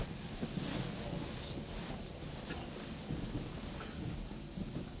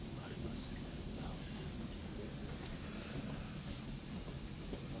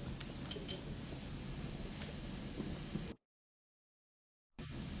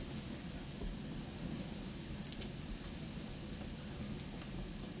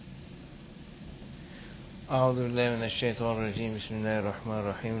أعوذ بالله من الشيطان الرجيم. بسم الله الرحمن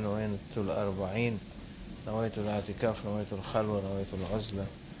الرحيم. نويت الأربعين، نويت الاعتكاف، نويت الخلوة، نويت العزلة،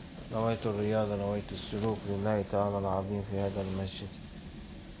 نويت الرياضة، نويت السلوك لله تعالى العظيم في هذا المسجد.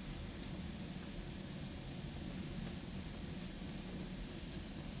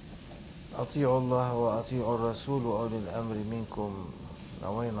 أطيعوا الله وأطيعوا الرسول وأولي الأمر منكم.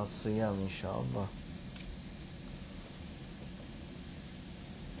 نوينا الصيام إن شاء الله.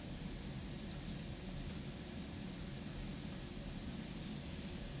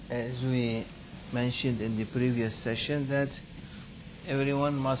 As we mentioned in the previous session, that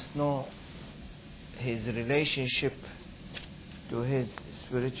everyone must know his relationship to his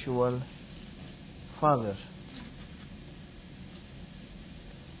spiritual father,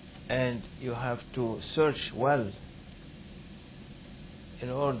 and you have to search well in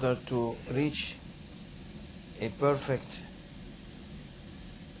order to reach a perfect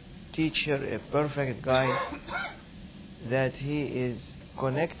teacher, a perfect guide, that he is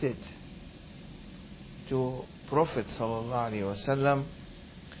connected to Prophet sallallahu alaihi wasallam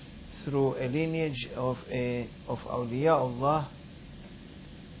through a lineage of awliyaullah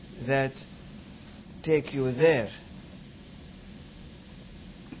that take you there.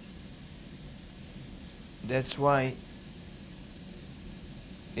 That's why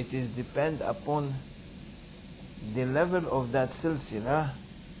it is depend upon the level of that silsila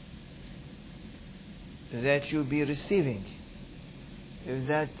that you be receiving. If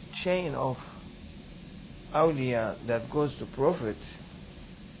that chain of awliya that goes to Prophet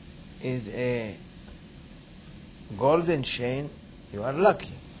is a golden chain, you are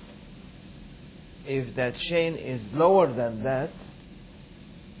lucky. If that chain is lower than that,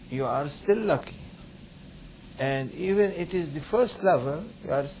 you are still lucky. And even it is the first level,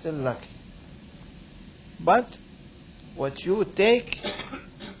 you are still lucky. But what you take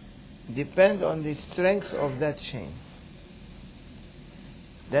depends on the strength of that chain.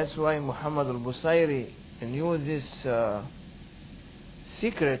 That's why Muhammad al-Busayri knew this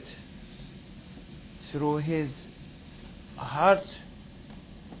secret through his heart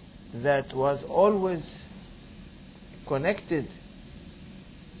that was always connected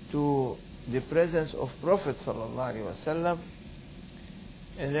to the presence of Prophet sallallahu alaihi wasallam,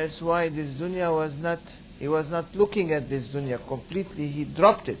 and that's why this dunya was not. He was not looking at this dunya completely. He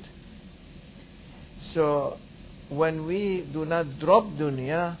dropped it. So when we do not drop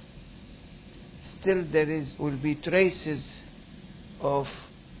dunya, still there will be traces of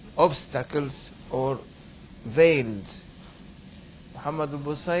obstacles or veils. Muhammad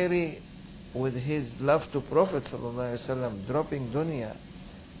al-Busayri, with his love to Prophet ﷺ, dropping dunya,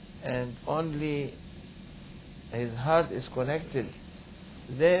 and only his heart is connected.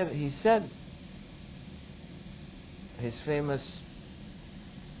 There he said his famous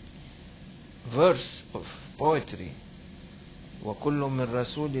verse of poetry: وَكُلُّ مِنْ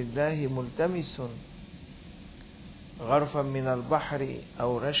رَسُولِ اللَّهِ مُلْتَمِسٌ غَرْفًا مِنَ الْبَحْرِ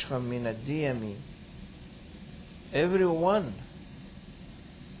أَوْ رَشْفًا مِنَ الدِّيَمِ. Everyone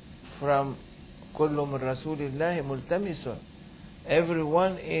from كُلُّ مِنْ رَسُولِ اللَّهِ مُلْتَمِسٌ,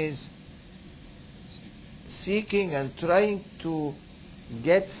 everyone is seeking and trying to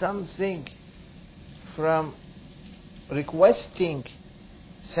get something from requesting,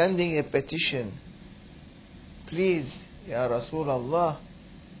 sending a petition. Please, Ya Rasulullah,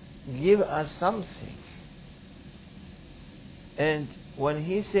 give us something. And when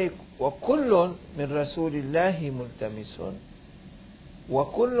he said وَكُلٌّ مِنْ رَسُولِ اللَّهِ مُلْتَمِسٌ,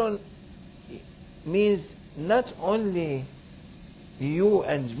 وَكُلٌّ means not only you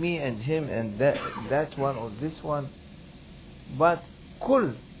and me and him and that one or this one, but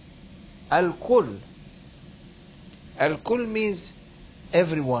kul, al-kul. Al-kul means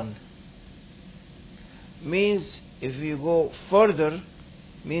everyone. Means, if you go further,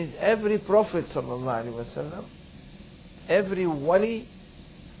 means every Prophet sallallahu alaihi wasallam, every wali,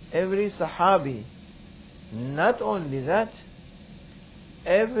 every sahabi. Not only that,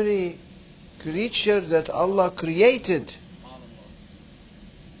 every creature that Allah created,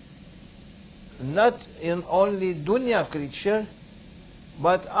 not in only dunya creature,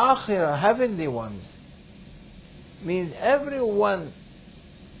 but akhirah, heavenly ones. Means everyone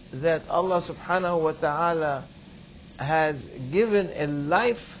that Allah subhanahu wa ta'ala has given a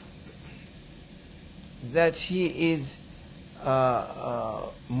life, that he is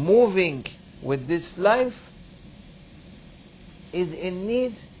moving with this life, is in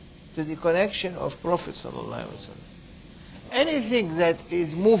need to the connection of Prophet sallallahu alaihi wasallam. Anything that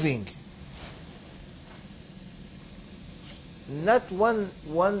is moving, not one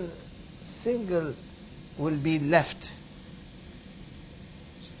single will be left.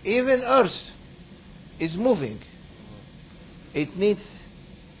 Even earth, is moving. It needs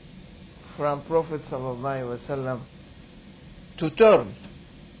from Prophet ﷺ to turn.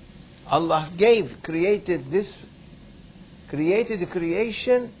 Allah created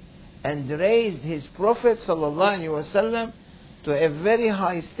creation and raised His Prophet ﷺ to a very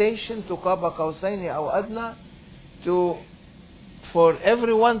high station, to Qaba Qawsaini aw Adna, for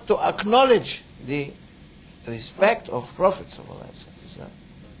everyone to acknowledge the respect of Prophet ﷺ.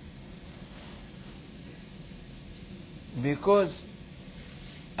 Because,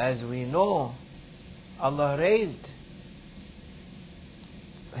 as we know, Allah raised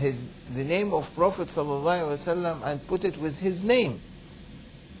the name of Prophet ﷺ and put it with His name.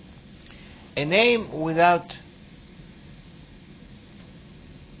 A name without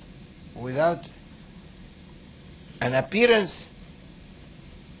an appearance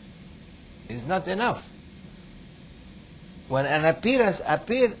is not enough. When an appearance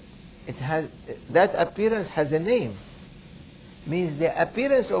appears, that appearance has a name. Means the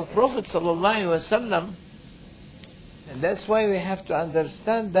appearance of Prophet ﷺ, and that's why we have to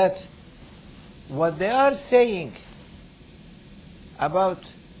understand that what they are saying about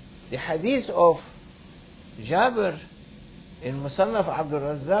the hadith of Jabir in Musannaf Abdul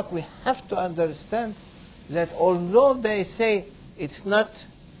Razzaq, we have to understand that although they say it's not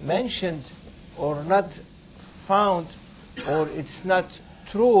mentioned or not found or it's not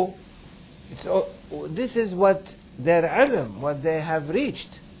true, this is what their ilm, what they have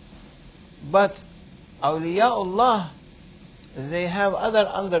reached. But awliyaullah, they have other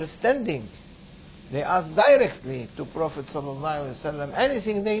understanding. They ask directly to Prophet ﷺ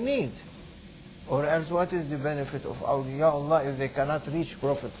anything they need. Or else what is the benefit of awliyaullah if they cannot reach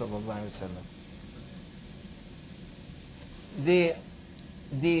Prophet ﷺ? The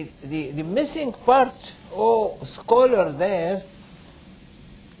missing part, scholar there,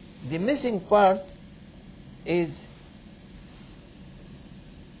 the missing part is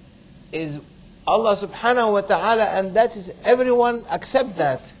Allah subhanahu wa ta'ala, and that is everyone accept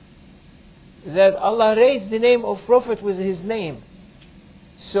that Allah raised the name of Prophet with His name.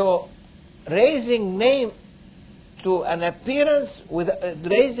 So raising name to an appearance,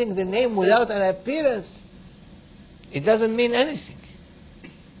 raising the name without an appearance, it doesn't mean anything.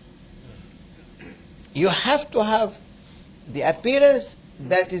 You have to have the appearance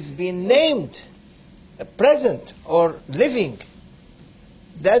that is being named, present or living.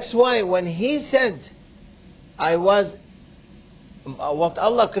 That's why when He said, what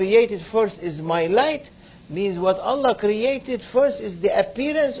Allah created first is my light, means what Allah created first is the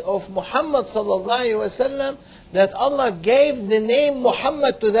appearance of Muhammad sallallahu alaihi wasallam, that Allah gave the name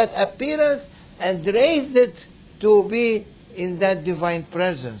Muhammad to that appearance and raised it to be in that divine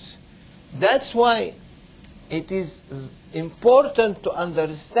presence. That's why it is important to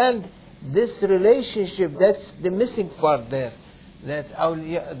understand this relationship. That's the missing part there, that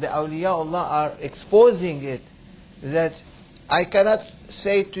the awliyaullah are exposing it, that I cannot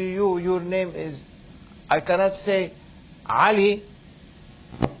say to you, your name is, I cannot say Ali.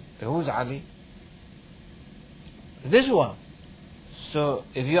 Who's Ali? This one. So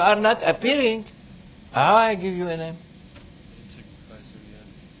if you are not appearing, how I give you a name?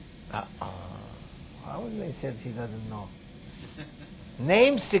 How will they say he doesn't know?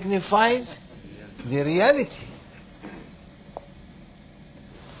 Name signifies the reality.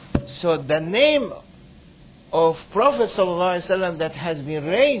 So the name of Prophet ﷺ that has been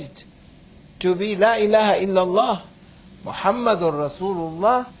raised to be La ilaha illallah Muhammadur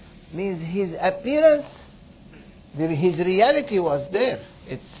Rasulullah means his appearance, his reality was there.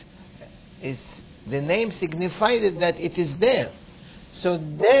 It's the name signified that it is there. So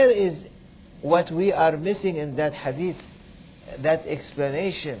there is what we are missing in that hadith, that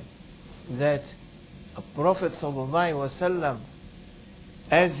explanation, that Prophet ﷺ,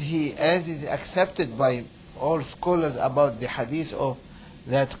 as is accepted by all scholars about the hadith of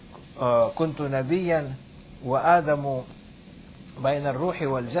that كنت نبيا وآدم بين الروح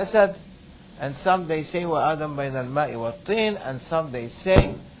والجسد, and some they say وآدم بين الماء والطين, and some they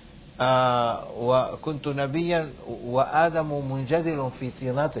say وكنت نبيا وآدم منجدل في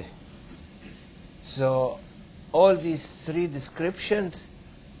طينته. So all these three descriptions,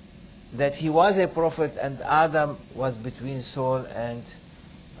 that he was a prophet and Adam was between soul and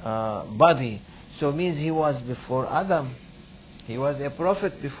body, so means he was before Adam. He was a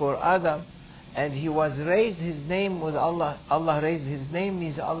prophet before Adam, and he was raised his name with Allah. Allah raised his name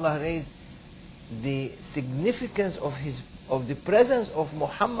means Allah raised the significance of the presence of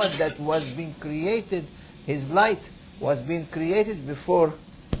Muhammad that was being created. His light was being created before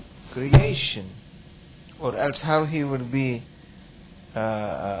creation, or else how he will be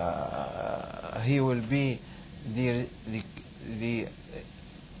he will be the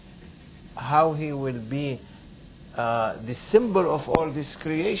how he will be the symbol of all this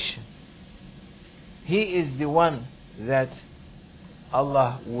creation. He is the one that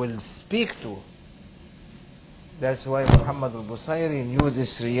Allah will speak to. That's why Muhammad al-Busayri knew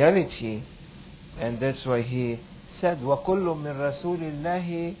this reality, and that's why he said, وَكُلُّ مِن رَسُولِ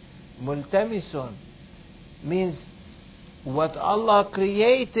اللَّهِ مُلْتَمِسٌ, means what Allah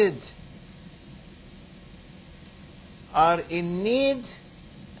created are in need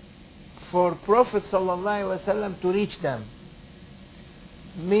for Prophet ﷺ to reach them.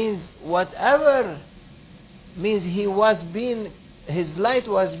 Means whatever, means his light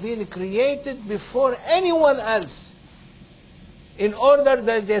was being created before anyone else, in order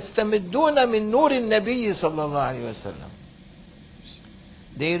that يستمدون من نور النبي صلى الله عليه وسلم.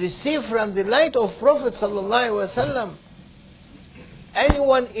 They receive from the light of Prophet صلى الله عليه وسلم.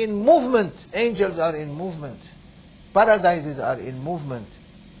 Anyone in movement, angels are in movement, paradises are in movement,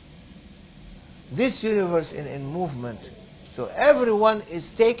 this universe is in movement. So everyone is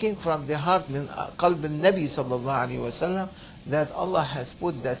taking from the heart, min qalb al-Nabi sallallahu alayhi wa sallam, that Allah has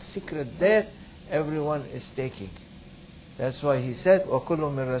put that secret there. Everyone is taking. That's why he said, وَكُلُّ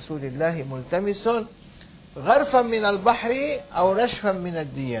مِن رَسُولِ اللَّهِ مُلْتَمِسٌ غَرْفًا مِنَ الْبَحْرِ أَوْ رَشْفًا مِنَ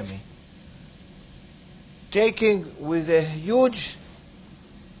الدِّيَمِ, taking with a huge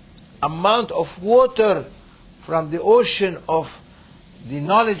amount of water from the ocean of the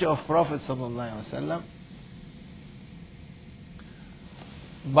knowledge of Prophet sallallahu alaihi wasallam,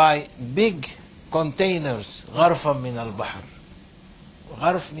 by big containers. غرفا من البحر.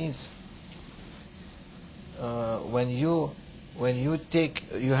 غرف means when you take,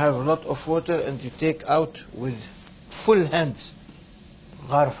 you have a lot of water and you take out with full hands.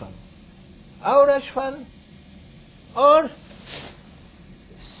 غرفا أو رشفا, or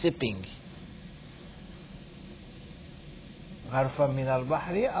sipping. غرفا من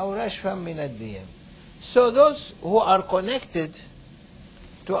البحر أو رشفا من الديم. So those who are connected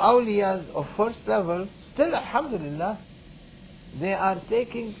to awliyas of first level, still alhamdulillah, they are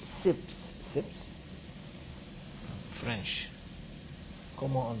taking sips. French.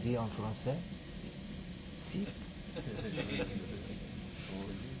 Comment on dit en français? Sip.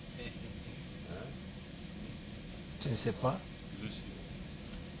 Tu ne sais pas?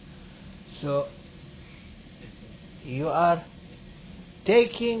 So you are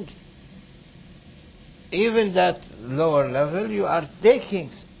taking even that lower level, you are taking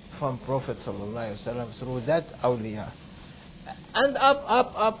from Prophet ﷺ through that awliya, and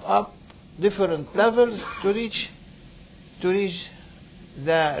up different levels to reach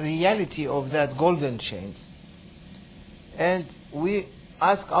the reality of that golden chains. And we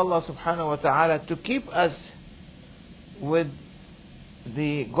ask Allah subhanahu wa ta'ala to keep us with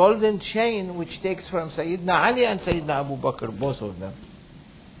the golden chain which takes from Sayyidina Ali and Sayyidina Abu Bakr, both of them.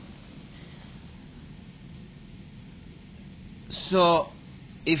 So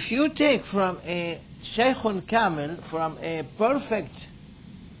if you take from a Shaykhun Kamil, from a perfect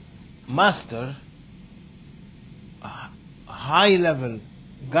master, a high level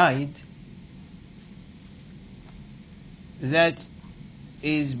guide that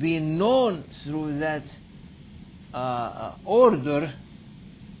is being known through that order,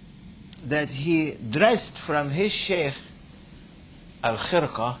 that he dressed from his Shaykh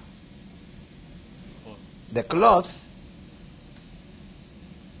al-khirqa, the cloth,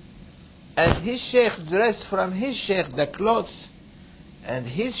 and his Shaykh dressed from his Shaykh the clothes, and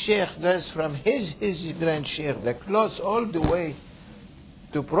his Shaykh dressed from his grand Shaykh the clothes, all the way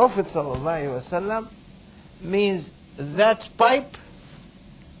to Prophet sallallahu alaihi wasallam, means that pipe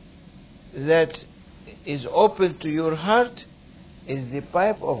that is open to your heart is the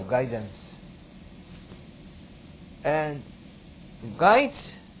pipe of guidance. And guide,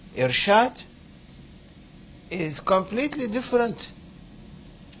 irshad, is completely different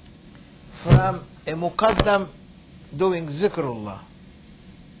from a muqaddam doing zikrullah.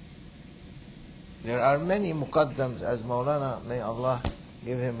 There are many muqaddams, as Maulana, may Allah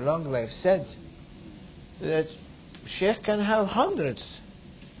give him long life, said that Shaykh can have hundreds,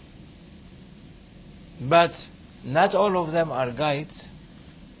 but not all of them are guides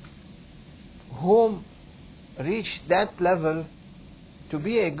whom reach that level to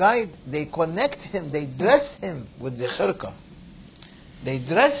be a guide. They connect him, they dress him with the khirqa, they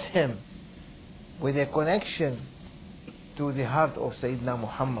dress him with a connection to the heart of Sayyidina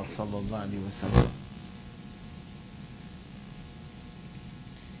Muhammad sallallahu alaihi wasallam.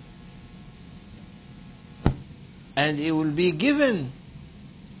 And it will be given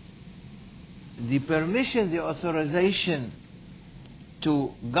the permission, the authorization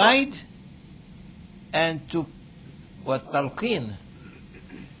to guide and to talqeen,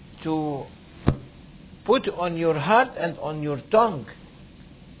 to put on your heart and on your tongue.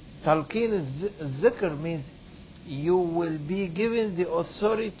 Talqeen is zikr, means you will be given the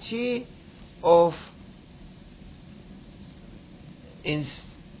authority of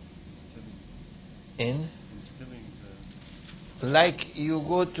like you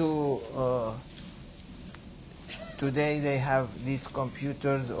go to today they have these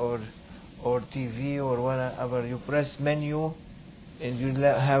computers or TV or whatever, you press menu and you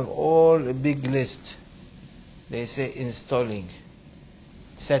have all a big list. They say installing,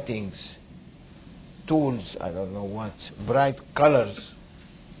 settings, tools, I don't know what, bright colors,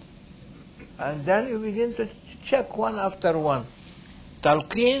 and then you begin to check one after one.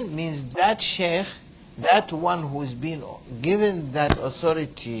 Talqeen means that sheikh, that one who's been given that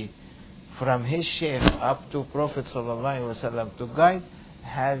authority from his sheikh up to Prophet ﷺ to guide,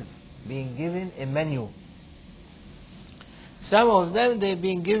 has been given a menu. Some of them, they've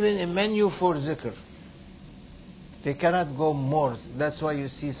been given a menu for zikr. They cannot go more. That's why you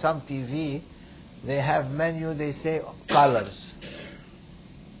see some TV, they have menu, they say colors,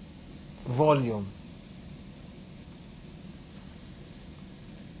 volume.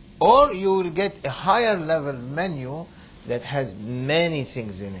 Or you will get a higher level menu that has many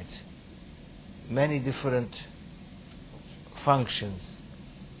things in it, many different functions.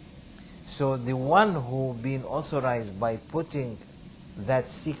 So the one who been authorized by putting that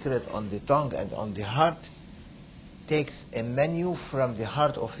secret on the tongue and on the heart takes a menu from the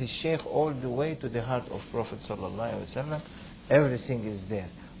heart of his sheikh all the way to the heart of Prophet ﷺ. Everything is there.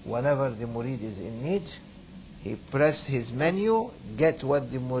 Whenever the murid is in need, he press his menu, get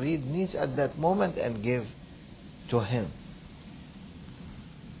what the murid needs at that moment and give to him.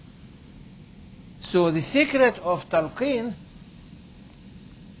 So the secret of talqeen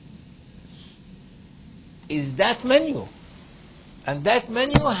is that menu, and that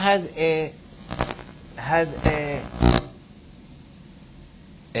menu has a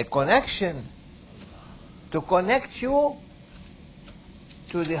connection to connect you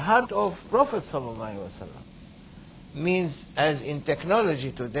to the heart of Prophet ﷺ. Means, as in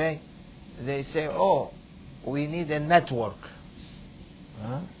technology today, they say, oh, we need a network.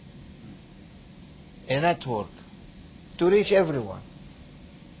 A network to reach everyone.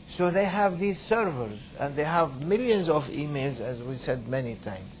 So they have these servers and they have millions of emails, as we said many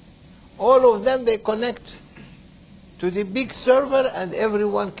times. All of them, they connect to the big server and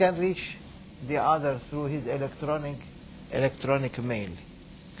everyone can reach the other through his electronic mail.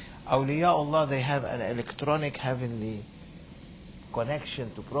 Awliyaullah, they have an electronic heavenly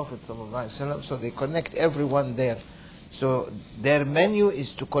connection to Prophet ﷺ, so they connect everyone there. So their menu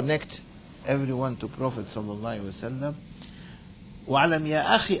is to connect everyone to Prophet ﷺ. واعلم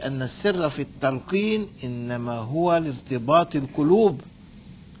يا أخي أن السر في التلقين إنما هو لارتباط القلوب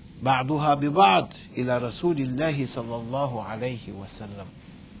بعضها ببعض إلى رسول الله صلى الله عليه وسلم.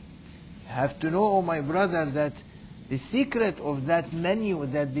 You have to know, oh my brother, that the secret of that menu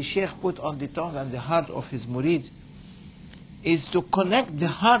that the Sheikh put on the tongue and the heart of his murid is to connect the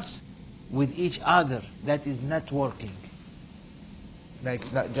hearts with each other. That is networking. Like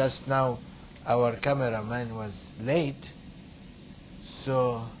just now, our cameraman was late,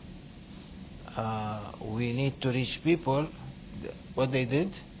 so we need to reach people. What they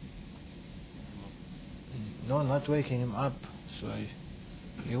did? No, not waking him up. So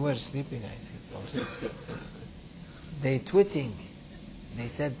you were sleeping, I think. Also. They tweeting. They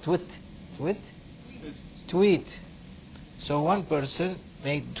said tweet. So one person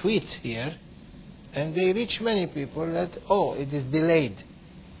made tweet here, and they reach many people that, oh, it is delayed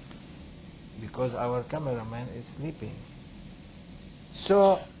because our cameraman is sleeping.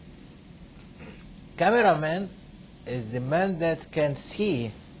 So cameraman is the man that can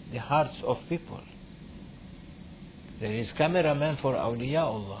see the hearts of people. There is cameraman for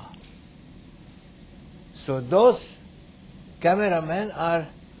awliyaullah. So those cameramen are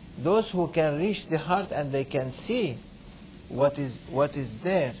those who can reach the heart and they can see what is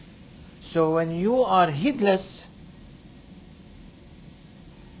there. So when you are heedless,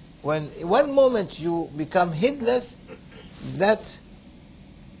 when one moment you become heedless, that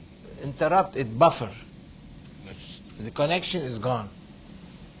interrupt, it buffer. The connection is gone.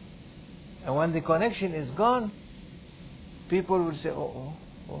 And when the connection is gone, people will say, oh,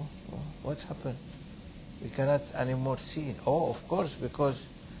 what's happened? We cannot anymore see it. Oh, of course, because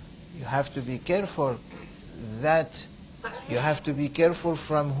you have to be careful that you have to be careful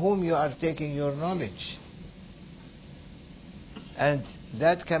from whom you are taking your knowledge. And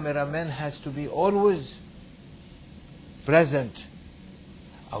that cameraman has to be always present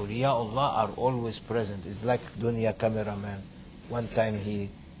Awliyaullah are always present. It's like dunya cameraman. One time he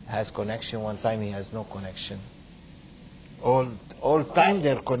has connection, one time he has no connection. All time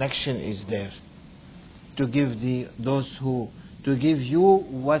their connection is there to give to give you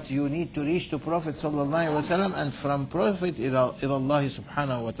what you need to reach to Prophet sallallahu alaihi wasallam, and from Prophet ila Allah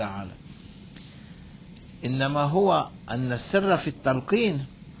subhanahu wa ta'ala. إنما هو أن السر في التلقين,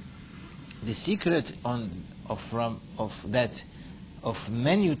 the secret of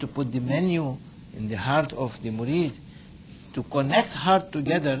menu, to put the menu in the heart of the murid, to connect heart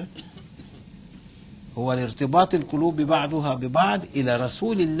together, هو الارتباط القلوب بعضها ببعض إلى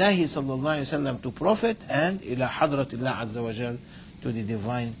رسول الله صلى الله عليه وسلم, to Prophet, and إلى حضرة الله عز وجل, to the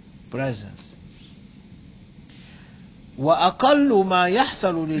divine presence. وأقل ما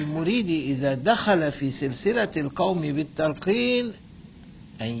يحصل للمريد إذا دخل في سلسلة القوم بالتلقين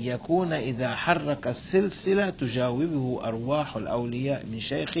أن يكون إذا حرك السلسلة تجاوبه أرواح الأولياء من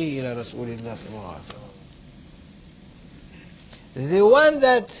شيخه إلى رسول الله صلى الله عليه وسلم. The one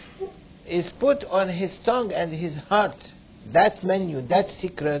that is put on his tongue and his heart, that menu, that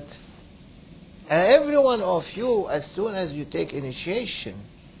secret, and every one of you, as soon as you take initiation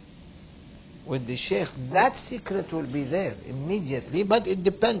with the Sheikh, that secret will be there immediately, but it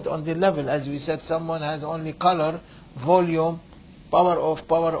depends on the level. As we said, someone has only color, volume, power off,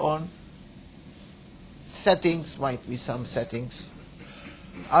 power on, settings, might be some settings.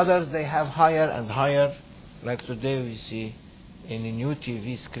 Others, they have higher and higher, like today we see in a new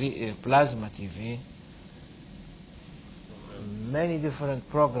TV screen, plasma TV, many different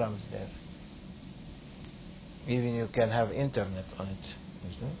programs there. Even you can have internet on it.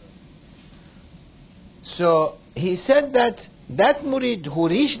 So he said that murid who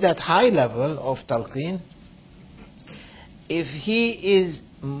reached that high level of talqeen, if he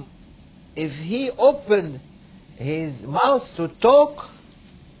opened his mouth to talk,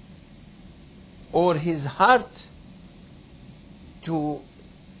 or his heart to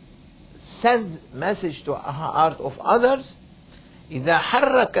send message to heart of others, إذا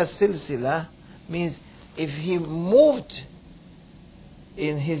حرك السلسلة, means if he moved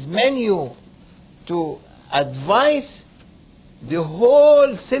in his menu to advise, the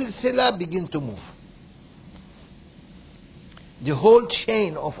whole silsila begin to move. The whole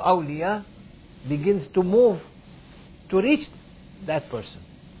chain of awliya begins to move to reach that person.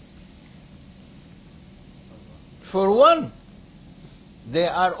 For one, they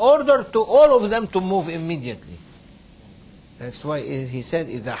are ordered to all of them to move immediately. That's why he said,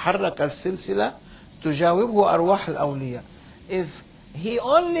 إذا حرك السلسلة تجاوبه أرواح الأولياء. If he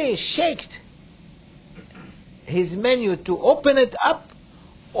only shaked his menu to open it up,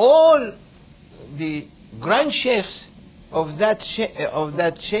 all the grand sheikhs of that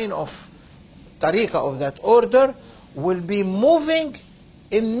chain of tariqah, of that order, will be moving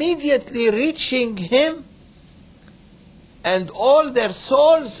immediately, reaching him, and all their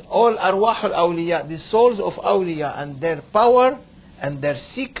souls, all arwah al-awliya, the souls of awliya, and their power and their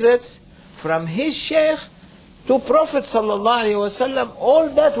secrets from his sheikh to Prophet sallallahu alaihi wasallam, all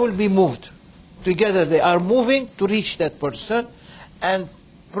that will be moved together. They are moving to reach that person, and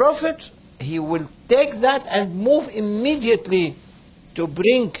Prophet, he will take that and move immediately to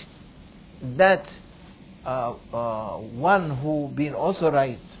bring that one who been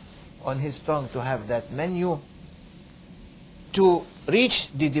authorized on his tongue to have that menu, to reach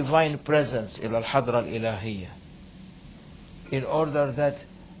the divine presence, ila al-hadra al-ilahiyya. In order that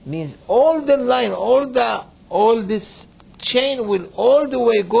means all the line, all this chain will all the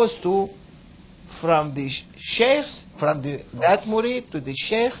way goes to, from the sheikhs, from that murid to the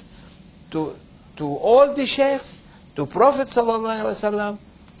sheikh, to all the sheikhs, to Prophet sallallahu alaihi wasallam,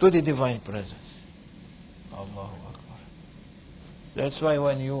 to the divine presence. Allahu Akbar. That's why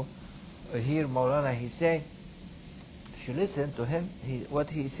when you hear Maulana, he say, if you listen to him, what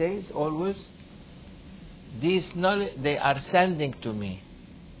he says always, these knowledge they are sending to me,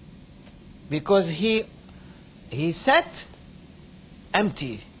 because he sat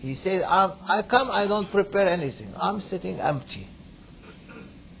empty. He said, I come, I don't prepare anything. I'm sitting empty.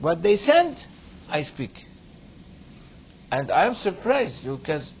 What they send, I speak. And I'm surprised,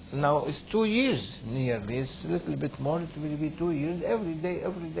 because now it's 2 years nearly. It's a little bit more, it will be 2 years, every day,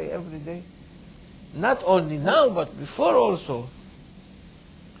 every day, every day. Not only now, but before also.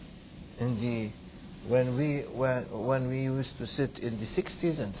 When we used to sit in the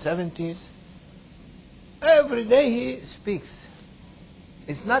 60s and 70s, every day he speaks.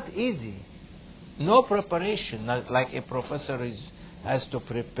 It's not easy. No preparation, not like a professor has to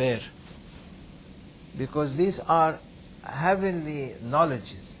prepare. Because these are heavenly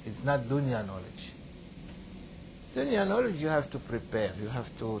knowledges. It's not dunya knowledge. Dunya knowledge you have to prepare, you have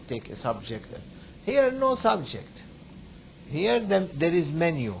to take a subject. Here no subject. Here there is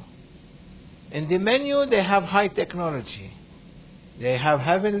menu. In the menu they have high technology. They have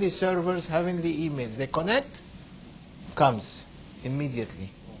heavenly servers, heavenly emails. They connect, comes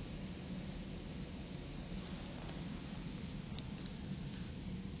immediately.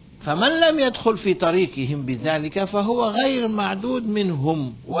 فمن لم يدخل في طريقهم بذلك فهو غير معدود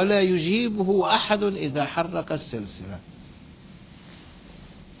منهم ولا يجيبه أحد إذا حرك السلسلة.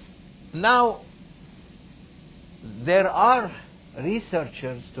 Now, there are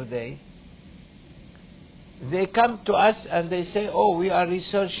researchers today. They come to us and they say, oh, we are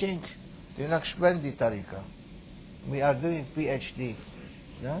researching the Naqshbandi Tariqa. We are doing PhD.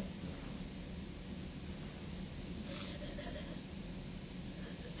 No?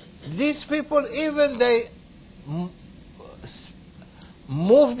 These people, even they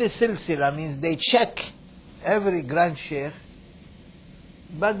move the silsila, means they check every Grand Sheikh,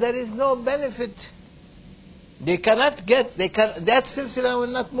 but there is no benefit. They cannot get, that silsila will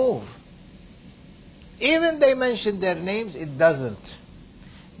not move. Even they mention their names, it doesn't,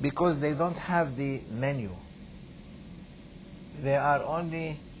 because they don't have the menu. They are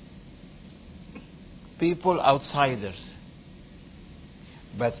only people outsiders.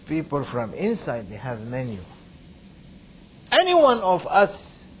 But people from inside, they have menu. Any one of us,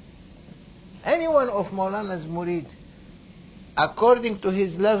 any one of Maulana's murid, according to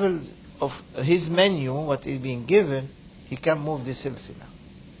his levels of his menu, what is being given, he can move the silsila.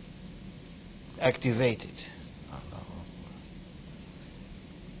 Activate it.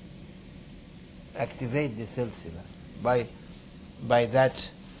 Activate the silsila by that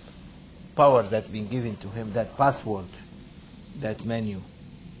power that's been given to him, that password, that menu.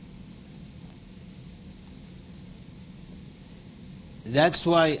 That's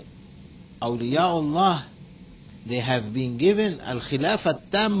why Awliyaullah, they have been given al-khilafa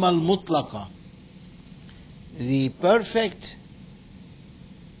al-tamma al-mutlaqa, the perfect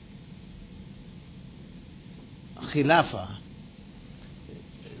khilafa,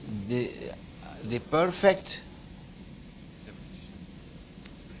 the perfect,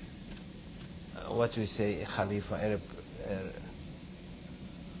 what we say, khalifa,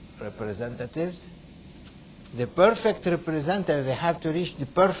 representatives. The perfect representative, they have to reach the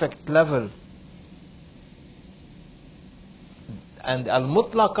perfect level. And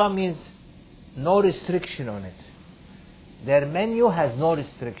al-mutlaqa means no restriction on it. Their menu has no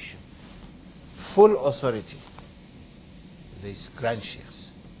restriction. Full authority. These grand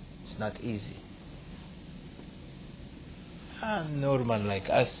sheikhs. It's not easy. And normal like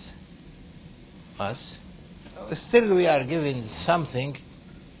us, still we are giving something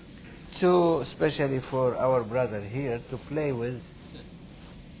to, especially for our brother here, to play with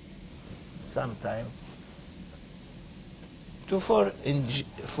sometime,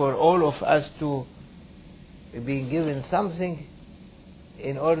 for all of us to be given something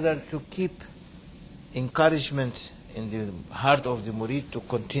in order to keep encouragement in the heart of the murid to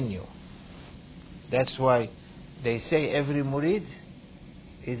continue. That's why they say every murid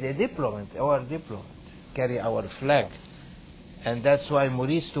is a diplomat, our diplomat, carry our flag. And that's why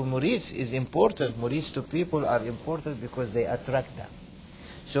murids to murids is important. Murids to people are important because they attract them.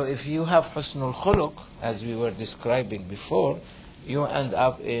 So if you have husnul khuluq, as we were describing before, you end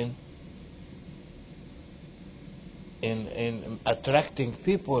up in attracting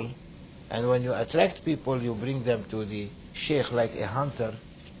people. And when you attract people, you bring them to the sheikh like a hunter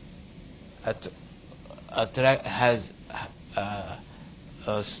has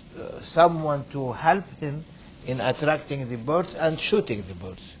someone to help him in attracting the birds and shooting the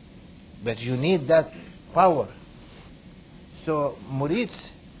birds. But you need that power. So murids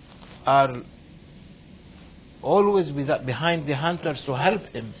are always behind the hunters to help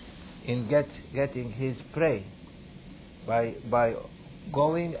him in getting his prey by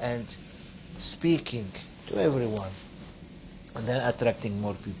going and speaking to everyone and then attracting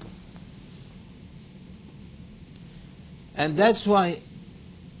more people. And that's why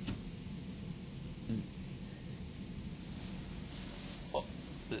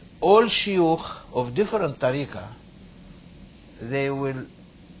all shuyukh of different tariqah, they will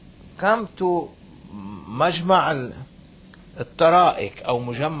come to majma' al-tara'iq or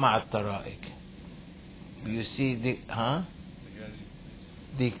mujamma' al-tara'iq. You see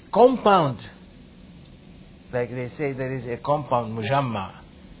the compound, like they say there is a compound mujamma'.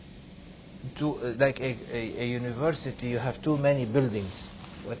 Like a university, you have too many buildings.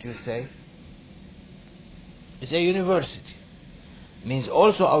 What you say? It's a university. Means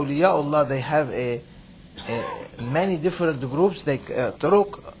also awliyaullah, they have many different groups, like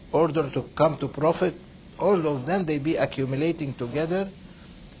turuq, order to come to Prophet, All of them, they be accumulating together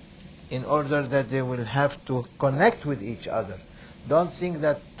in order that they will have to connect with each other. Don't think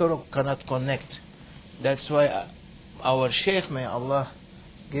that turuq cannot connect. That's why our Shaykh, may Allah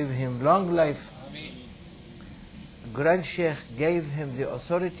give him long life, Grand Sheikh gave him the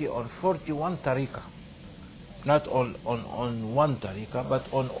authority on 41 tariqah. Not on one tariqah, but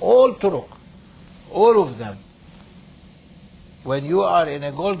on all turuq. All of them. When you are in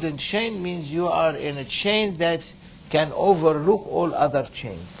a golden chain, means you are in a chain that can overlook all other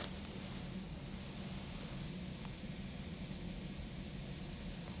chains.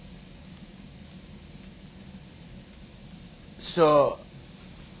 So,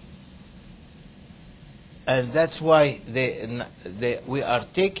 and that's why we are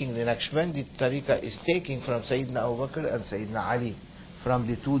taking, the Naqshbandi tariqah is taking from Sayyidina Abu Bakr and Sayyidina Ali, from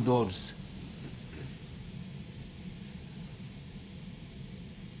the two doors.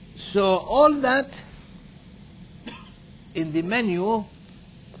 So all that in the menu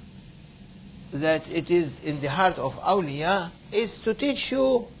that it is in the heart of awliya is to teach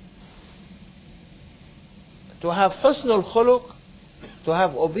you to have husnul khuluq, to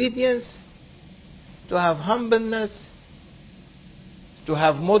have obedience, to have humbleness, to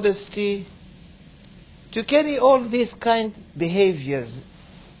have modesty, to carry all these kind behaviors.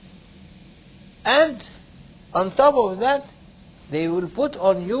 And on top of that, they will put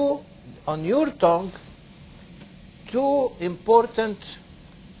on you, on your tongue, two important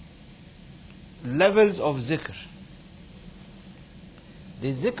levels of zikr.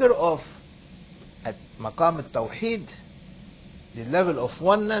 The zikr of at maqam al-tawheed, the level of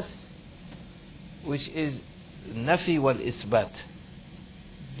oneness, which is nafi wal isbat,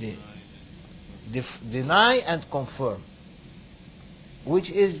 deny and confirm, which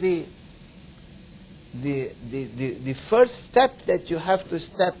is the first step that you have to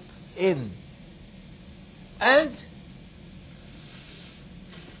step in. And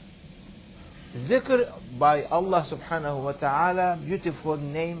zikr by Allah subhanahu wa ta'ala, beautiful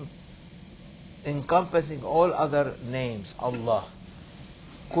name encompassing all other names. Allah,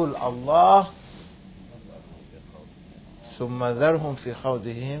 Kul Allah, ثم ذرهم في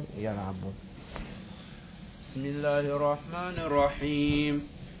خوضهم يلعبون. بسم الله الرحمن الرحيم.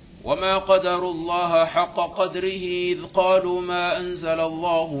 وما قدروا الله حق قدره إذ قالوا ما أنزل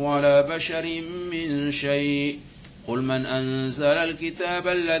الله على بشر من شيء قل من أنزل الكتاب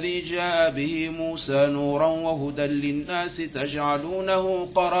الذي جاء به موسى نورا وهدى للناس تجعلونه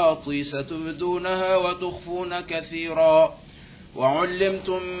قراطيس تبدونها وتخفون كثيرا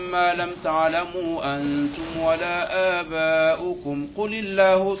وعلمتم ما لم تعلموا أنتم ولا آباؤكم قل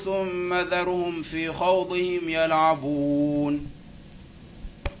الله ثم ذرهم في خوضهم يلعبون.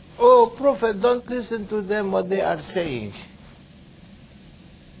 Oh Prophet, don't listen to them what they are saying.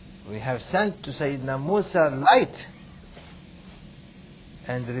 We have sent to Sayyidina Musa light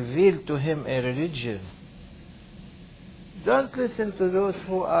and revealed to him a religion. Don't listen to those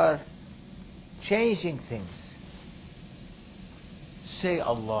who are changing things. Say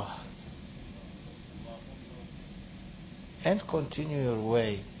Allah and continue your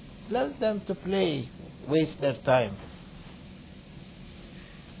way. Let them to play, waste their time.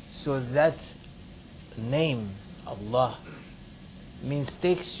 So that name, Allah, means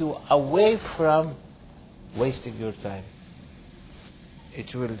takes you away from wasting your time.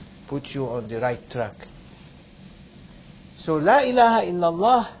 It will put you on the right track. So La ilaha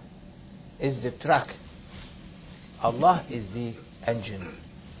illallah is the track. Allah is the engine.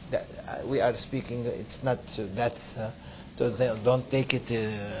 That, we are speaking, it's not that, don't take it,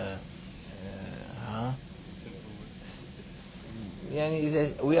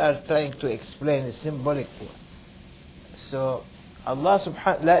 we are trying to explain a symbolic. So Allah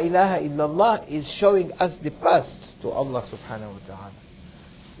subhanahu La ilaha illallah is showing us the path to Allah subhanahu wa ta'ala.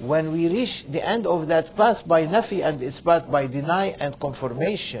 When we reach the end of that path by nafi and isbat, by deny and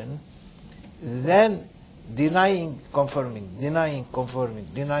confirmation, then denying, confirming, denying, confirming,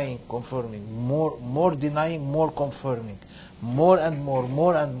 denying, confirming, more denying, more confirming, more and more,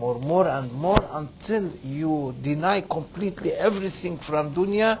 more and more, more and more, until you deny completely everything from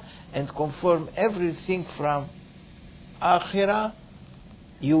dunya and confirm everything from akhirah.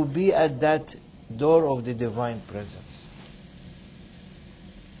 You be at that door of the divine presence.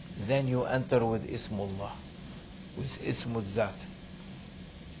 Then you enter with Ismullah, with Ismul Zat.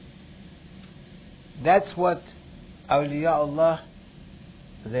 That's what awliya Allah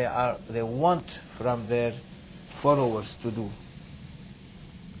they want from their followers to do.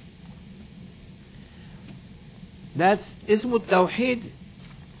 That's Ismul Tawheed.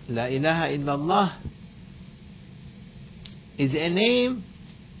 La ilaha illallah is a name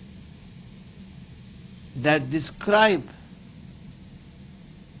that describe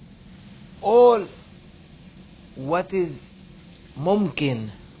all what is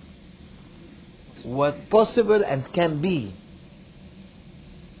mumkin, what possible and can be.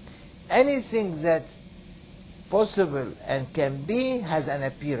 Anything that's possible and can be has an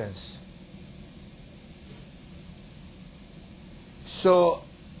appearance. So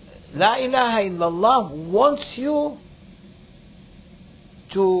La ilaha illallah wants you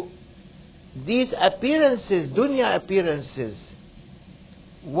to these appearances, dunya appearances,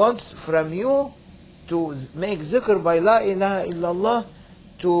 wants from you to make zikr by La ilaha illallah,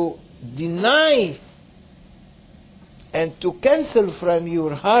 to deny and to cancel from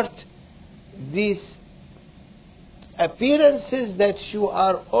your heart these appearances that you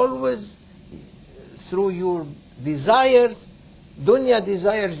are always, through your desires, dunya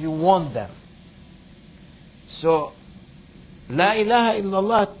desires, you want them. So La ilaha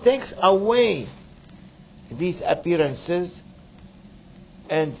illallah takes away these appearances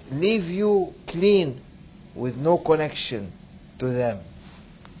and leave you clean with no connection to them.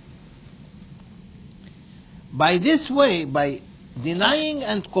 By this way, by denying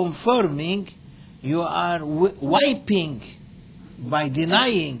and confirming, you are wiping, by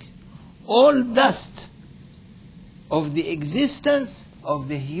denying all dust of the existence of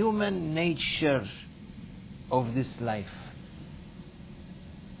the human nature of this life.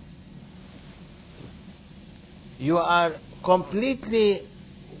 You are completely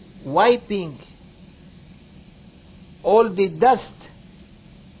wiping all the dust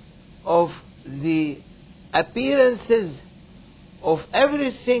of the appearances of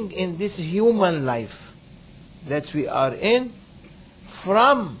everything in this human life that we are in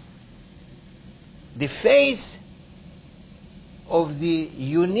from the face of the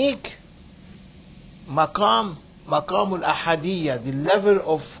unique maqam al-ahadiyya, the level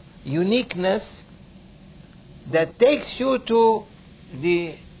of uniqueness that takes you to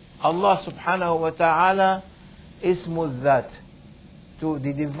the Allah subhanahu wa ta'ala ismul dhat, to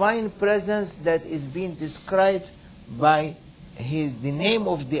the divine presence that is being described by the name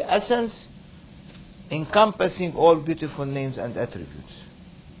of the essence, encompassing all beautiful names and attributes.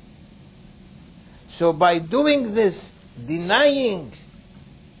 So by doing this, denying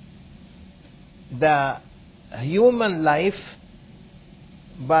the human life,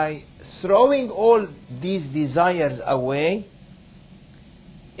 by throwing all these desires away,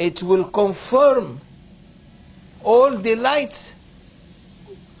 it will confirm all the light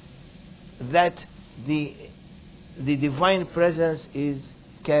that the divine presence is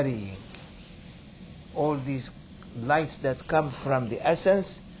carrying. All these lights that come from the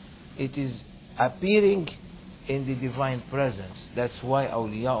essence, it is appearing in the divine presence. That's why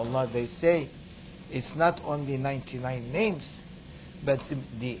awliyaullah, they say it's not only 99 names, but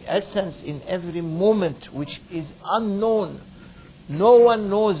the essence in every moment, which is unknown. No one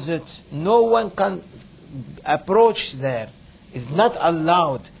knows it. No one can approach there. Is not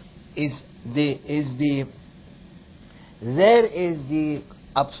allowed. There is the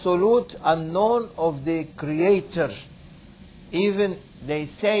absolute unknown of the Creator. Even they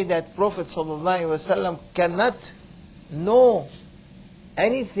say that Prophet ﷺ cannot know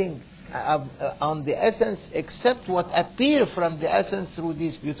anything on the essence except what appear from the essence through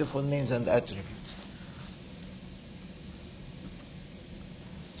these beautiful names and attributes.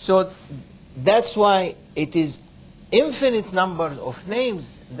 So that's why it is infinite numbers of names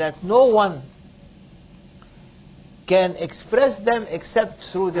that no one can express them except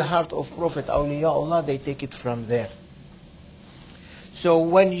through the heart of Prophet. Awliyaullah, they take it from there. So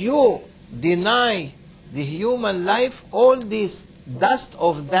when you deny the human life, all this dust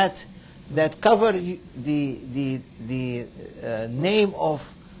of that cover the name of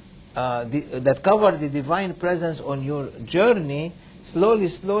that cover the divine presence on your journey, slowly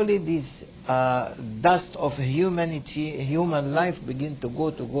this dust of humanity, human life begin to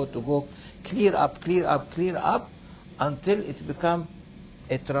go, clear up until it become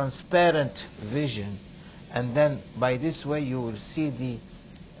a transparent vision. And then by this way you will see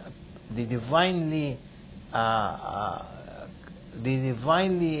the divinely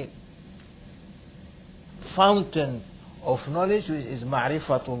fountain of knowledge, which is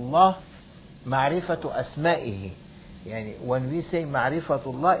ma'rifatullah, ma'rifatu asma'ihi. Yani when we say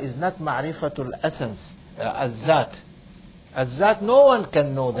ma'rifatullah, is not ma'rifatul essence, az-zat. Az-zat, no one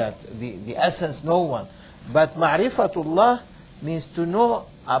can know that, the essence, no one. But ma'rifatullah means to know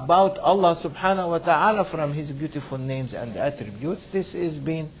about Allah subhanahu wa ta'ala from His beautiful names and attributes. This is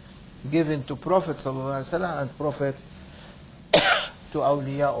being given to Prophet sallallahu alaihi wasallam and Prophet to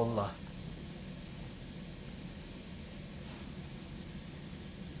awliyaullah.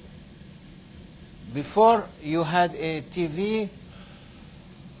 before you had a TV.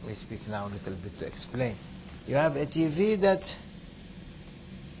 We speak now a little bit to explain. You have a TV that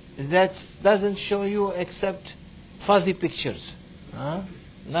doesn't show you except fuzzy pictures,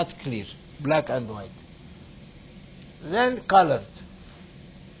 not clear, black and white. Then colored.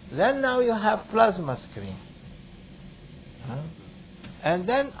 Then now you have plasma screen. And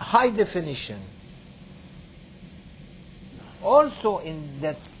then high definition. Also in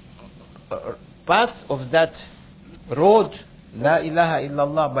that path of that road, La ilaha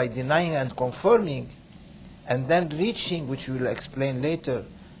illallah, by denying and confirming, and then reaching, which we will explain later,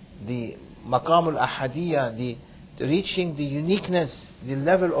 the maqam al-ahadiyya, the reaching the uniqueness, the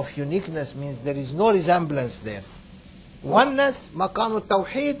level of uniqueness means there is no resemblance there. Oneness, maqam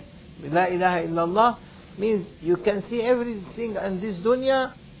al-tawheed, La ilaha illallah, means you can see everything in this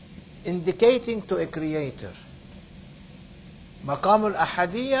dunya indicating to a creator. Maqam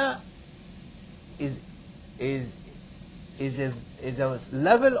al-ahadiyya is a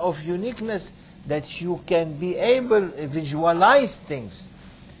level of uniqueness that you can be able to visualize things.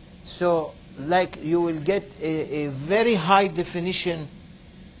 So, like you will get a very high definition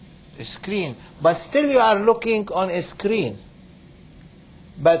screen, but still you are looking on a screen.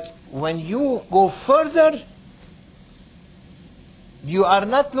 But when you go further, you are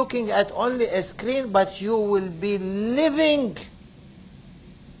not looking at only a screen, but you will be living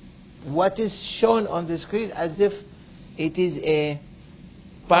what is shown on the screen as if it is a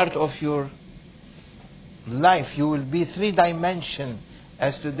part of your life. You will be 3-dimension,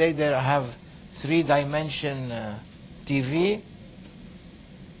 as today they have 3-dimension TV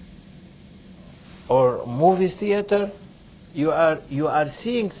or movie theater. You are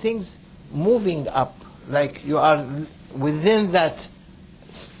seeing things moving up, like you are within that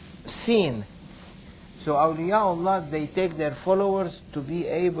scene. So awliyaullah, they take their followers to be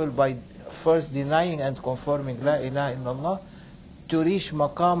able, by first denying and confirming La ilaha illallah, to reach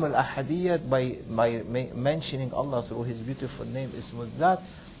maqam al-ahadiyyat by mentioning Allah through His beautiful name Ismul Zat,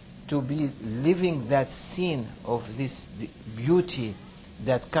 to be living that scene of this beauty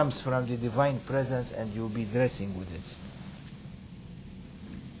that comes from the divine presence, and you'll be dressing with it.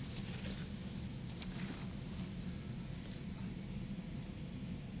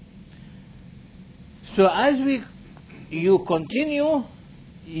 So as you continue,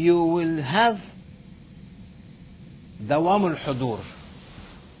 you will have dawam al-hudur,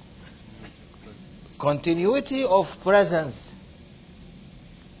 continuity of presence,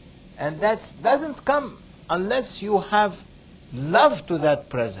 and that doesn't come unless you have love to that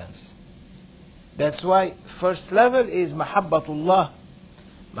presence. That's why first level is mahabbatullah,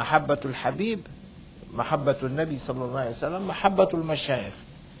 mahabbatul habib, mahabbatul nabi sallallahu alaihi wasallam, mahabbatul mashayikh.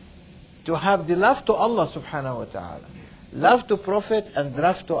 To have the love to Allah subhanahu wa ta'ala, love to Prophet, and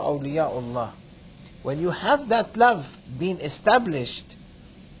love to awliyaullah. When you have that love being established,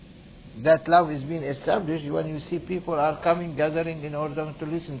 that love is being established, when you see people are coming, gathering in order to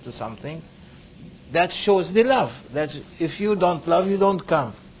listen to something, that shows the love. That if you don't love, you don't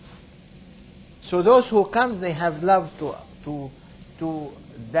come. So those who come, they have love to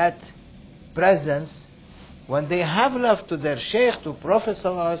that presence. When they have love to their Shaykh, to Prophet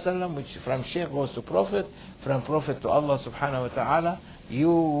sallallahu alaihi wasallam, which from Shaykh goes to Prophet, from Prophet to Allah subhanahu wa ta'ala, you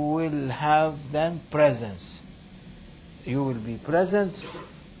will have then presence. You will be present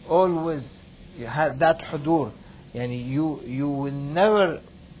always. You have that hudur. Yani you will never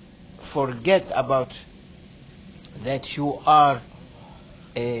forget about that you are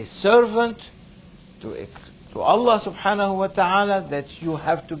a servant to Allah subhanahu wa ta'ala, that you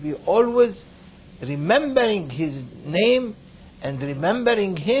have to be always remembering His name and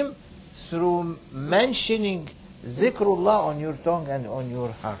remembering Him through mentioning zikrullah on your tongue and on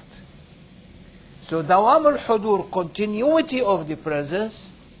your heart. So dawam al-hudur, continuity of the presence,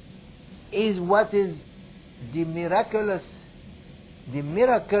 is what is the miracles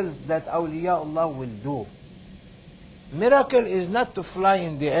that awliyaullah will do. Miracle is not to fly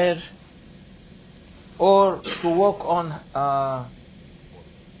in the air or to walk on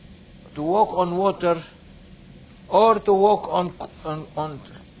water, or to walk on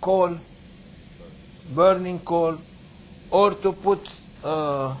coal, burning coal, or to put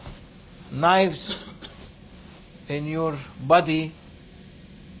knives in your body.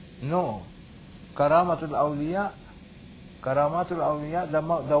 No. Karamatul awliya,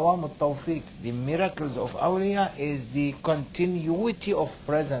 dawam al-tawfiq. The miracles of awliya is the continuity of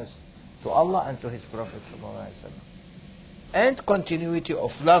presence to Allah and to His Prophet sallallahu alaihi wasallam, and continuity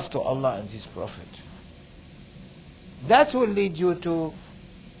of love to Allah and His Prophet. That will lead you to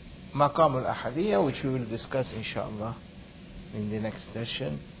maqam al-ahadiyya, which we will discuss inshallah in the next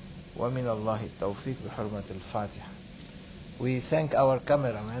session. ومن الله التوفيق بحرمة الفاتحة. We thank our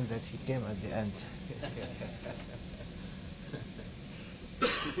cameraman that he came at the end.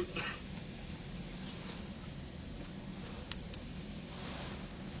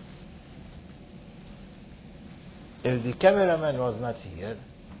 If the cameraman was not here,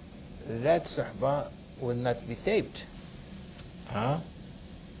 that suhbah will not be taped.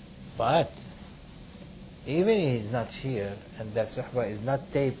 But even if he's not here and that suhbah is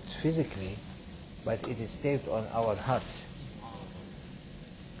not taped physically, but it is taped on our hearts.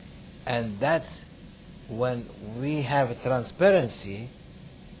 And that's when we have transparency,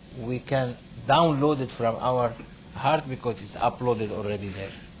 we can download it from our heart because it's uploaded already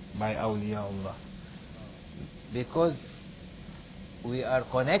there by awliyaullah. Because we are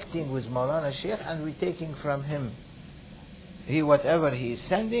connecting with Maulana Shaykh and we're taking from him. Whatever he is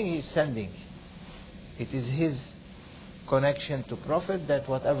sending, he is sending. It is his connection to Prophet that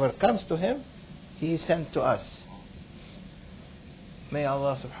whatever comes to him, he sent to us. May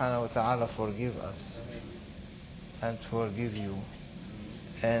Allah subhanahu wa ta'ala forgive us and forgive you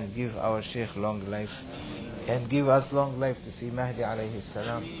and give our Shaykh long life and give us long life to see Mahdi alayhi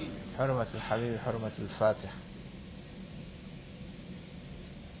salam. Hurmat al-Habib, Hurmat al-Fatih.